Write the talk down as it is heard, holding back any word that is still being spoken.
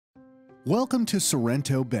Welcome to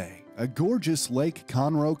Sorrento Bay, a gorgeous Lake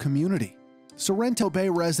Conroe community. Sorrento Bay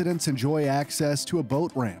residents enjoy access to a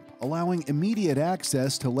boat ramp, allowing immediate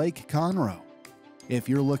access to Lake Conroe. If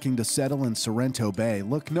you're looking to settle in Sorrento Bay,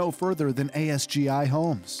 look no further than ASGI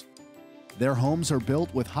Homes. Their homes are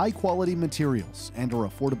built with high-quality materials and are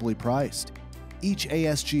affordably priced. Each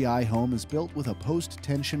ASGI home is built with a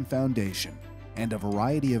post-tension foundation and a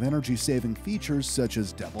variety of energy-saving features such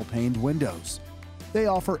as double-paned windows. They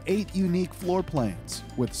offer 8 unique floor plans,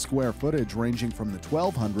 with square footage ranging from the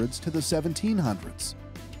 1200s to the 1700s.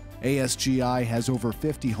 ASGI has over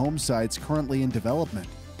 50 home sites currently in development,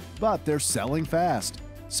 but they're selling fast.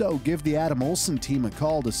 So give the Adam Olson team a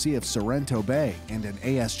call to see if Sorrento Bay and an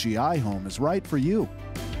ASGI home is right for you.